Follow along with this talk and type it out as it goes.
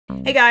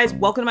Hey guys,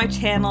 welcome to my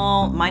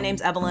channel. My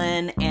name's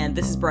Evelyn and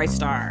this is Bright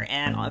Star,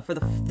 and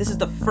this is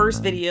the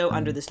first video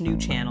under this new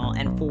channel,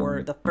 and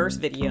for the first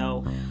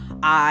video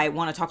I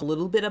want to talk a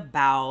little bit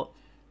about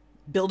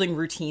building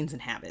routines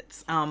and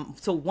habits.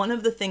 So one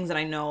of the things that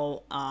I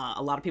know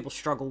a lot of people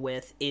struggle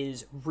with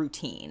is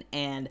routine,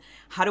 and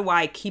how do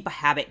I keep a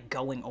habit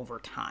going over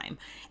time?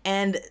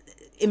 And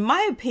in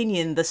my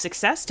opinion, the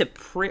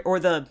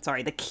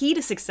key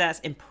to success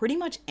in pretty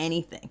much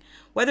anything,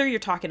 whether you're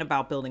talking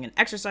about building an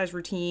exercise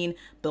routine,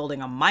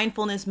 building a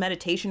mindfulness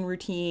meditation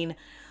routine,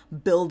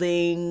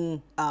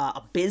 building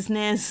a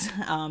business,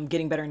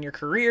 getting better in your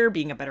career,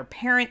 being a better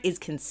parent, is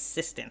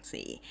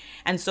consistency.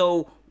 And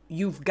so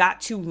you've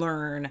got to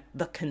learn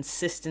the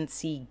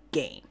consistency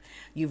game.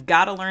 You've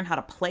got to learn how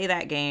to play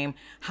that game,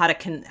 how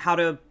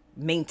to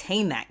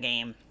maintain that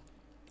game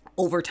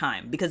over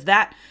time, because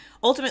that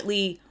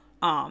ultimately,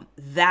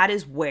 that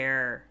is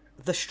where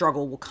the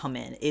struggle will come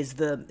in, is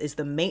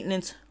the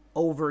maintenance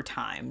over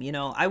time. You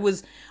know, I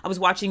was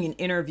watching an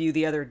interview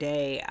the other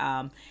day,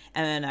 and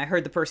then I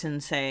heard the person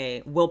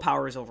say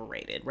willpower is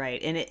overrated,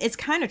 right? And it's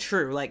kind of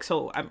true. Like,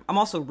 so I'm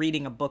also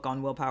reading a book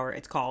on willpower.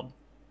 It's called,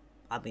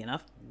 oddly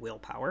enough,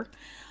 Willpower.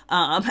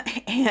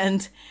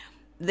 And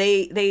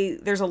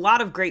there's a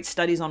lot of great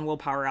studies on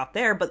willpower out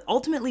there, but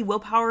ultimately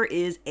willpower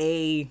is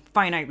a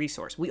finite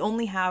resource. We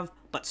only have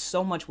but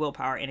so much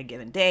willpower in a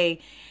given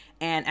day.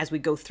 And as we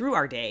go through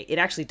our day, it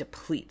actually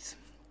depletes.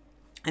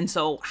 And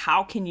so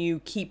how can you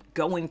keep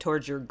going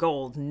towards your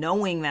goals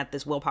knowing that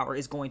this willpower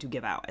is going to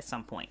give out at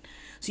some point?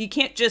 So you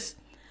can't just,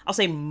 I'll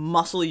say,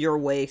 muscle your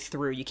way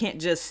through. You can't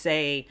just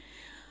say,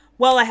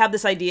 well, I have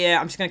this idea,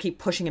 I'm just going to keep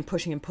pushing and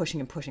pushing and pushing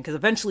and pushing, because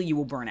eventually you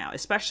will burn out,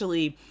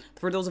 especially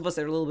for those of us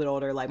that are a little bit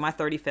older. Like, my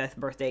 35th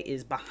birthday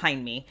is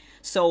behind me.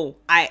 So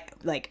I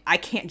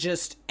can't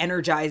just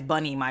Energize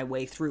Bunny my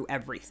way through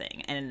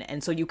everything.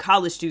 And so you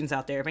college students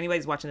out there, if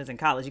anybody's watching this in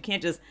college, you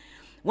can't just,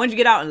 once you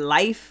get out in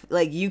life,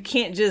 like, you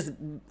can't just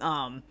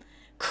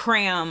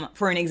cram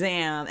for an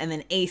exam and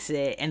then ace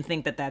it and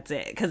think that that's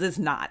it, because it's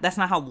not. That's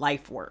not how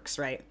life works,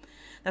 right?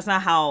 That's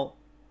not how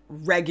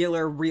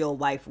regular real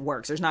life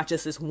works. There's not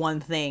just this one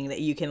thing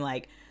that you can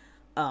like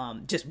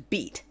just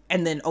beat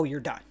and then, oh, you're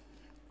done.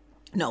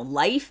 No,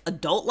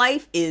 adult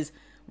life is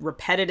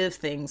repetitive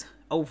things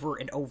over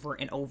and over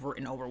and over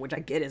and over, which I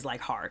get is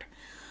like hard.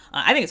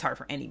 I think it's hard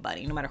for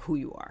anybody, no matter who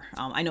you are.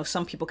 I know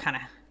some people kind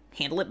of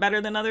handle it better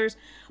than others,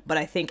 but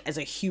I think as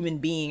a human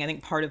being, I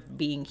think part of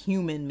being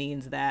human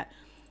means that,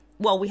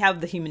 well, we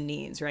have the human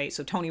needs, right?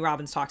 So Tony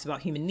Robbins talks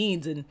about human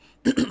needs, and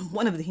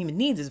one of the human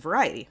needs is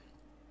variety.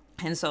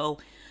 And so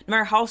no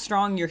matter how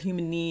strong your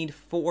human need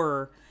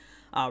for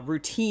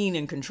routine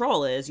and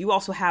control is, you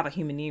also have a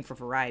human need for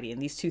variety. And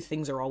these two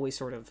things are always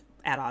sort of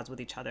at odds with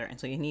each other. And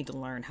so you need to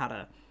learn how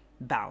to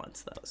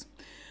balance those.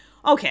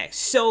 Okay,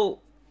 so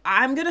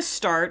I'm going to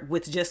start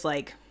with just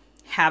like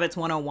Habits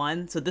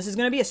 101. So this is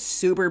going to be a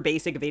super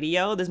basic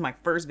video. This is my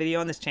first video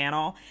on this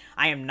channel.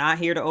 I am not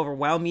here to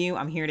overwhelm you.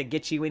 I'm here to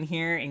get you in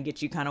here and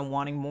get you kind of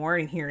wanting more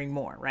and hearing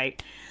more,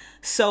 right?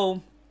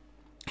 So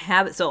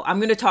I'm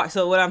going to talk.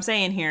 So what I'm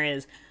saying here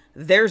is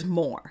there's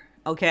more.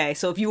 Okay.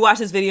 So if you watch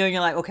this video and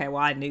you're like, okay,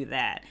 well, I knew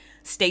that,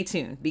 stay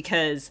tuned,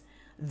 because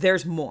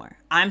there's more.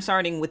 I'm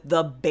starting with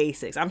the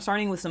basics. I'm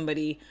starting with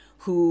somebody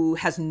who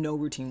has no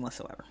routine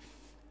whatsoever.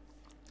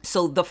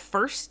 So the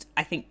first,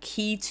 I think,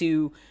 key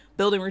to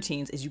building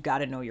routines is you got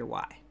to know your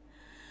why.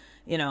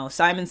 You know,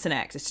 Simon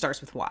Sinek, it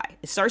starts with why.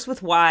 It starts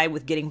with why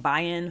with getting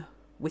buy-in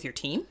with your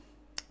team.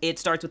 It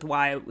starts with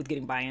why with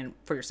getting buy-in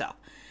for yourself.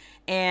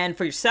 And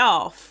for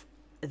yourself,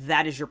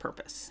 that is your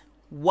purpose.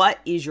 What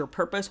is your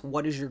purpose?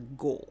 What is your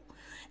goal?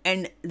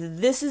 And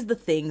this is the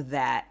thing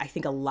that I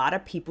think a lot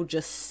of people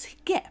just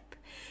skip,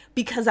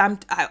 because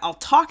I'll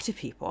talk to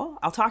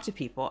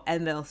people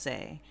and they'll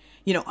say,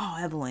 you know, oh,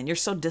 Evelyn, you're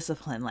so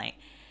disciplined. Like,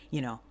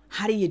 you know,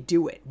 how do you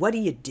do it? What do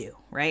you do?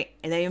 Right?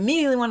 And they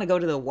immediately want to go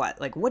to the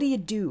what, like, what do you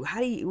do?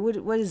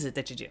 What is it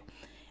that you do?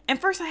 And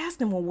first I ask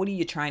them, well, what are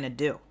you trying to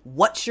do?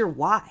 What's your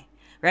why?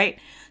 Right?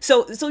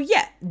 So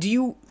yeah,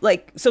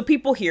 so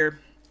people here,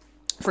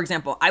 for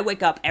example, I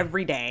wake up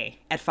every day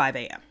at 5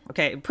 a.m.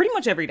 Okay, pretty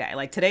much every day.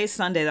 Like, today's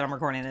Sunday that I'm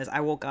recording this, I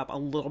woke up a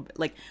little bit,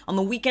 like, on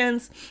the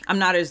weekends, I'm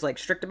not as like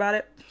strict about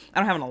it. I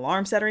don't have an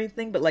alarm set or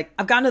anything, but like,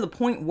 I've gotten to the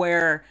point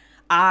where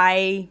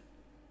I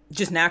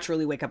just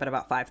naturally wake up at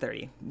about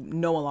 5:30,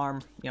 no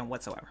alarm, you know,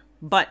 whatsoever.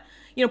 But,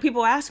 you know,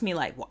 people ask me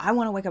like, well, I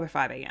want to wake up at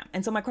 5 a.m.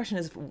 And so my question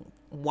is,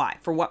 why?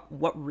 For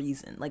what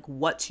reason? Like,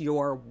 what's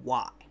your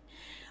why?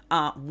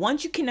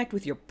 Once you connect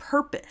with your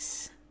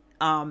purpose,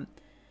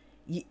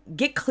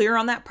 get clear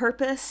on that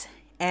purpose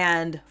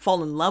and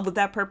fall in love with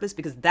that purpose,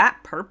 because that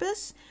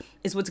purpose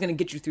is what's going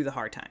to get you through the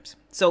hard times.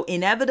 So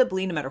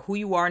inevitably, no matter who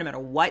you are, no matter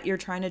what you're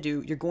trying to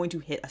do, you're going to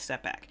hit a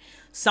setback.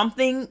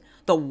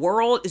 The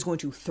world is going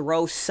to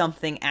throw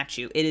something at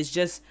you. It is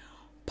just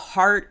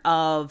part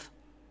of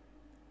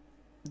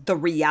the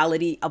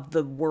reality of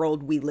the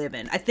world we live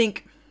in. I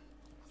think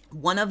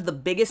one of the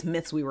biggest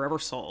myths we were ever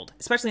sold,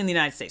 especially in the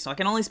United States. So I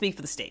can only speak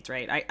for the States,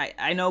 right?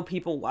 I know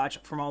people watch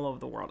from all over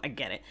the world. I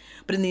get it.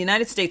 But in the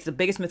United States, the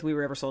biggest myth we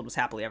were ever sold was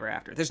happily ever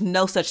after. There's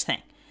no such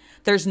thing.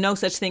 There's no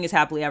such thing as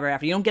happily ever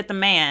after. You don't get the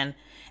man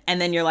and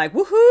then you're like,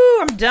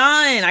 woohoo, I'm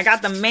done. I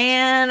got the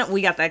man.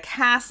 We got the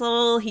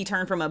castle. He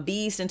turned from a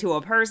beast into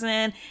a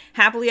person.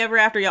 Happily ever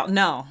after, y'all.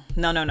 No.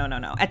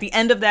 At the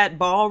end of that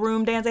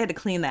ballroom dance, they had to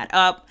clean that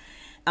up.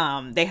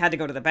 They had to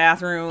go to the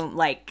bathroom.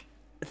 Like,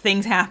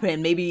 things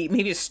happen.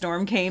 Maybe a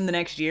storm came the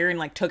next year and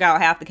like took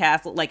out half the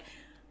castle. Like,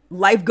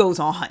 life goes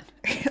on.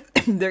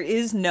 There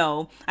is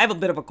no, I have a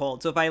bit of a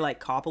cold, so if I like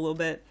cough a little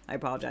bit, I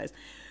apologize.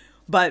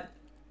 But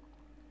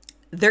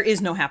there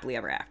is no happily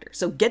ever after.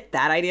 So get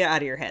that idea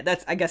out of your head.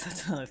 I guess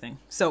that's another thing.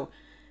 So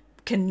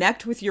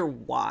connect with your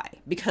why,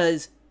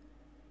 because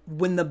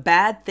when the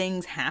bad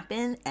things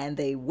happen, and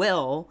they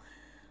will,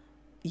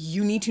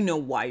 you need to know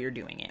why you're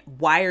doing it.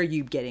 Why are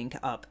you getting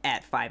up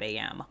at 5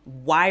 a.m.?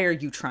 Why are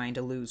you trying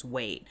to lose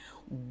weight?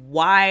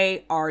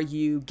 Why are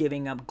you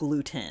giving up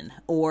gluten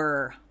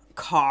or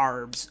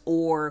carbs?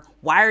 Or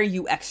why are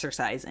you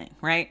exercising,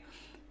 right?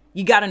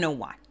 You got to know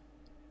why.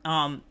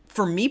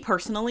 For me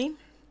personally,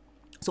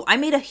 so I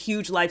made a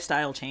huge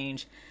lifestyle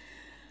change.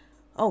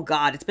 Oh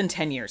God, it's been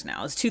 10 years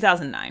now. It's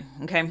 2009.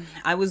 Okay.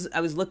 I was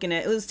looking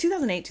at, it was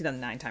 2008,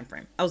 2009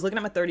 timeframe. I was looking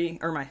at my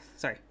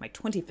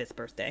 25th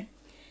birthday,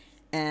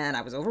 and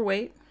I was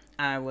overweight.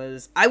 I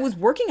was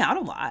working out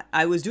a lot.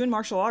 I was doing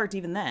martial arts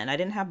even then. I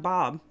didn't have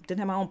my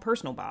own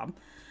personal Bob,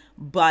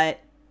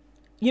 but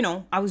you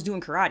know, I was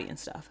doing karate and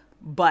stuff,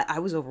 but I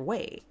was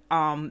overweight.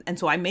 And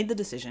so I made the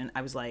decision.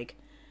 I was like,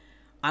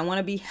 I want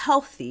to be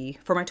healthy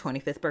for my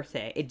 25th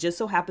birthday. It just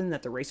so happened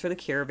that the Race for the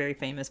Cure, a very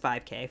famous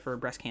 5K for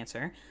breast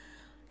cancer,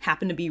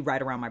 happened to be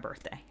right around my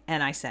birthday.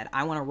 And I said,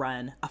 I want to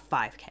run a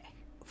 5K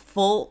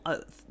full,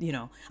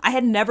 I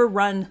had never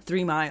run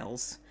 3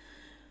 miles,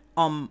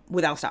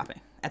 without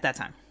stopping at that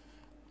time.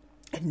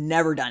 I'd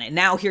never done it.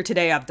 Now here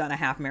today, I've done a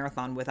half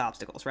marathon with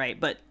obstacles, right?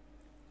 But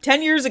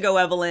 10 years ago,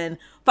 Evelyn,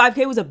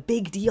 5K was a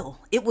big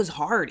deal. It was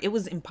hard. It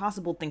was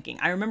impossible thinking.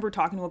 I remember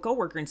talking to a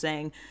coworker and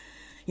saying,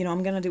 you know,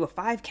 I'm going to do a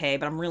 5K,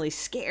 but I'm really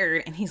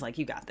scared. And he's like,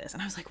 you got this.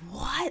 And I was like,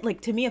 what?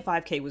 Like, to me, a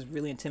 5K was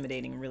really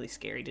intimidating and really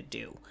scary to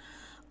do.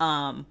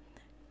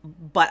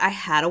 But I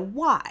had a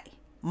why.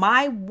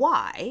 My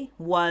why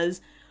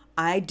was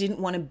I didn't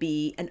want to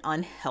be an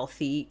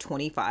unhealthy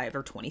 25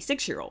 or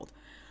 26-year-old.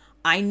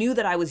 I knew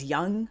that I was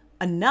young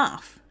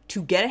enough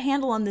to get a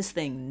handle on this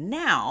thing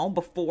now,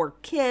 before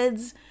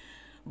kids,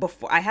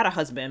 before I had a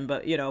husband,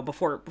 but you know,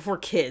 before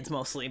kids,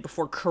 mostly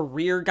before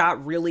career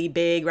got really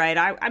big, right?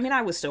 I mean,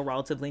 I was still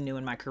relatively new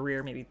in my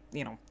career, maybe,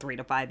 3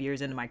 to 5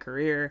 years into my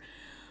career,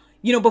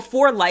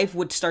 before life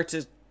would start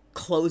to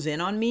close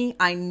in on me.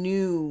 I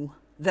knew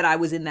that I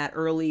was in that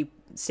early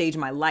stage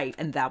of my life,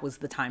 and that was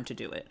the time to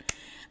do it.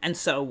 And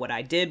so what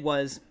I did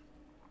was,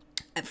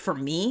 for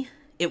me,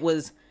 it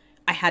was,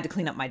 I had to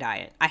clean up my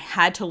diet. I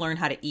had to learn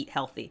how to eat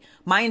healthy.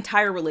 My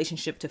entire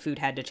relationship to food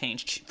had to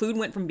change. Food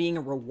went from being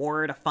a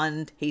reward, a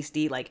fun,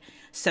 tasty, like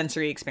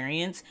sensory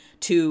experience,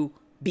 to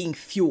being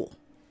fuel.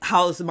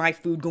 How is my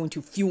food going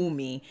to fuel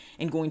me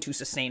and going to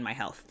sustain my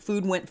health?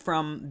 Food went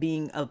from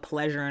being a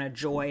pleasure and a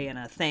joy and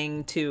a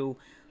thing to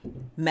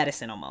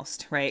medicine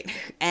almost, right?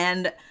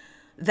 And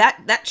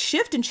that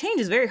shift and change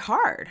is very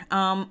hard.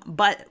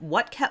 But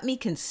what kept me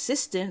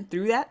consistent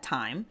through that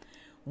time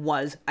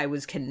was I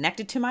was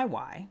connected to my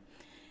why.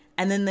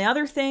 And then the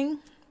other thing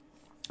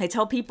I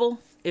tell people,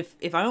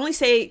 if I only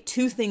say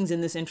 2 things in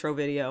this intro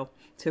video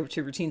to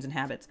routines and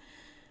habits,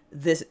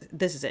 this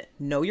is it.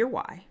 Know your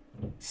why.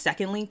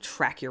 Secondly,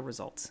 track your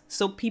results.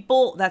 So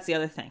people, that's the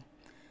other thing.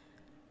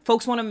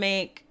 Folks want to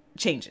make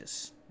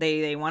changes.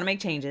 They want to make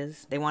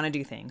changes. They want to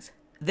do things.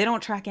 They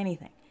don't track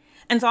anything.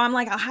 And so I'm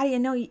like, how do you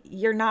know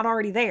you're not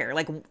already there?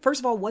 Like, first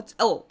of all, what's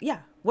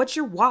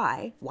your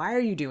why? Why are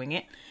you doing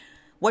it?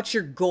 What's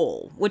your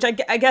goal? Which I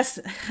guess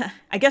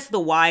the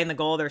why and the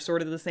goal, they're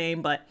sort of the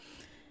same, but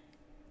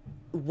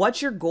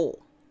what's your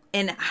goal?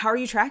 And how are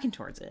you tracking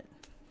towards it?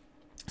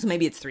 So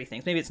maybe it's 3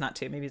 things. Maybe it's not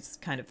 2. Maybe it's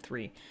kind of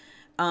 3.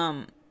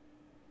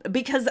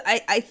 Because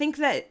I think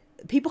that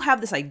people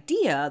have this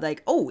idea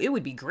like, oh, it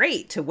would be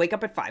great to wake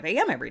up at 5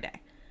 a.m. every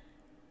day.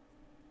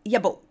 Yeah,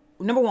 but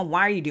number 1,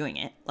 why are you doing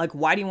it? Like,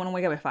 why do you want to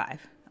wake up at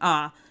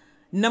 5?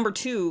 Number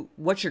 2,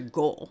 what's your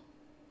goal?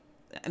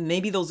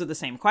 Maybe those are the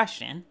same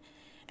question.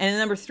 And then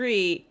number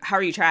 3, how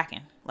are you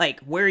tracking?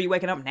 Like, where are you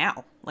waking up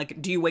now?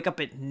 Like, do you wake up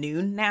at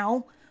noon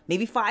now?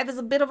 Maybe 5 is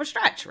a bit of a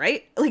stretch,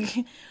 right?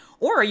 Like,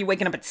 or are you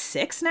waking up at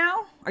 6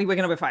 now? Are you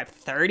waking up at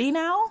 5:30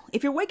 now?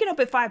 If you're waking up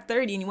at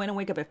 5:30 and you want to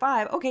wake up at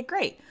 5, okay,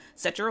 great.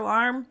 Set your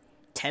alarm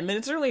 10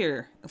 minutes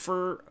earlier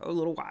for a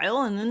little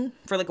while, and then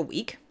for like a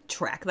week,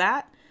 track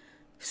that,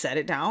 set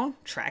it down,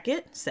 track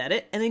it, set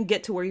it, and then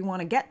get to where you want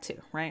to get to,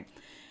 right?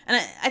 And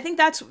I think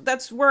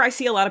that's where I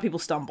see a lot of people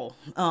stumble.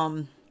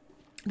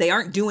 They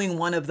aren't doing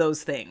one of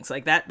those things.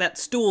 Like that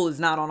stool is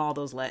not on all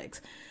those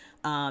legs.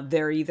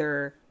 They're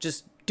either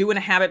just doing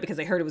a habit because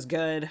they heard it was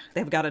good.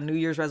 They've got a New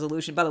Year's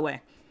resolution. By the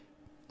way,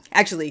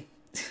 actually,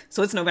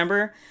 so it's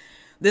November.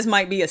 This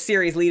might be a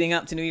series leading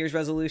up to New Year's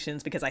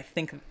resolutions because I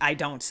think I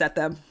don't set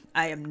them.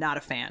 I am not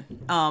a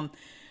fan.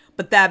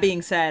 But that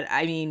being said,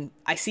 I mean,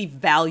 I see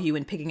value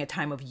in picking a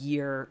time of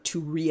year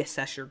to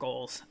reassess your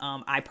goals.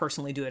 I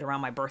personally do it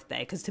around my birthday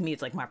because to me,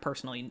 it's like my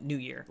personal New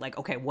Year. Like,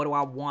 okay, what do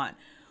I want?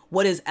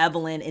 What is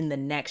Evelyn in the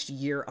next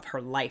year of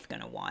her life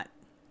going to want?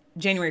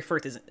 January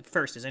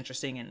 1st is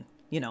interesting and,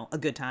 you know, a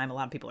good time. A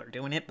lot of people are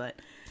doing it, but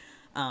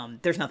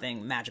there's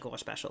nothing magical or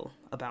special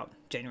about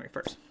January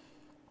 1st.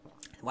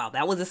 Wow,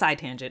 that was a side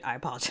tangent. I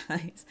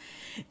apologize.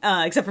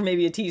 Except for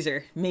maybe a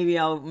teaser. Maybe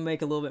I'll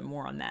make a little bit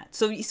more on that.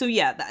 So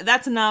yeah,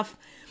 that's enough.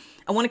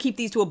 I want to keep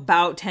these to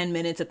about 10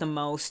 minutes at the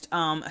most.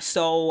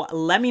 So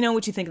let me know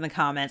what you think in the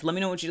comments. Let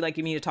me know what you'd like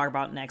me to talk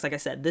about next. Like I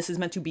said, this is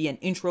meant to be an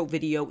intro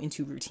video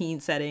into routine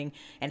setting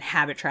and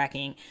habit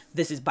tracking.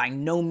 This is by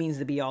no means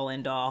the be all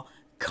end all.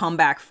 Come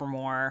back for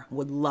more.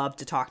 Would love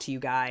to talk to you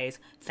guys.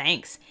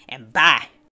 Thanks and bye.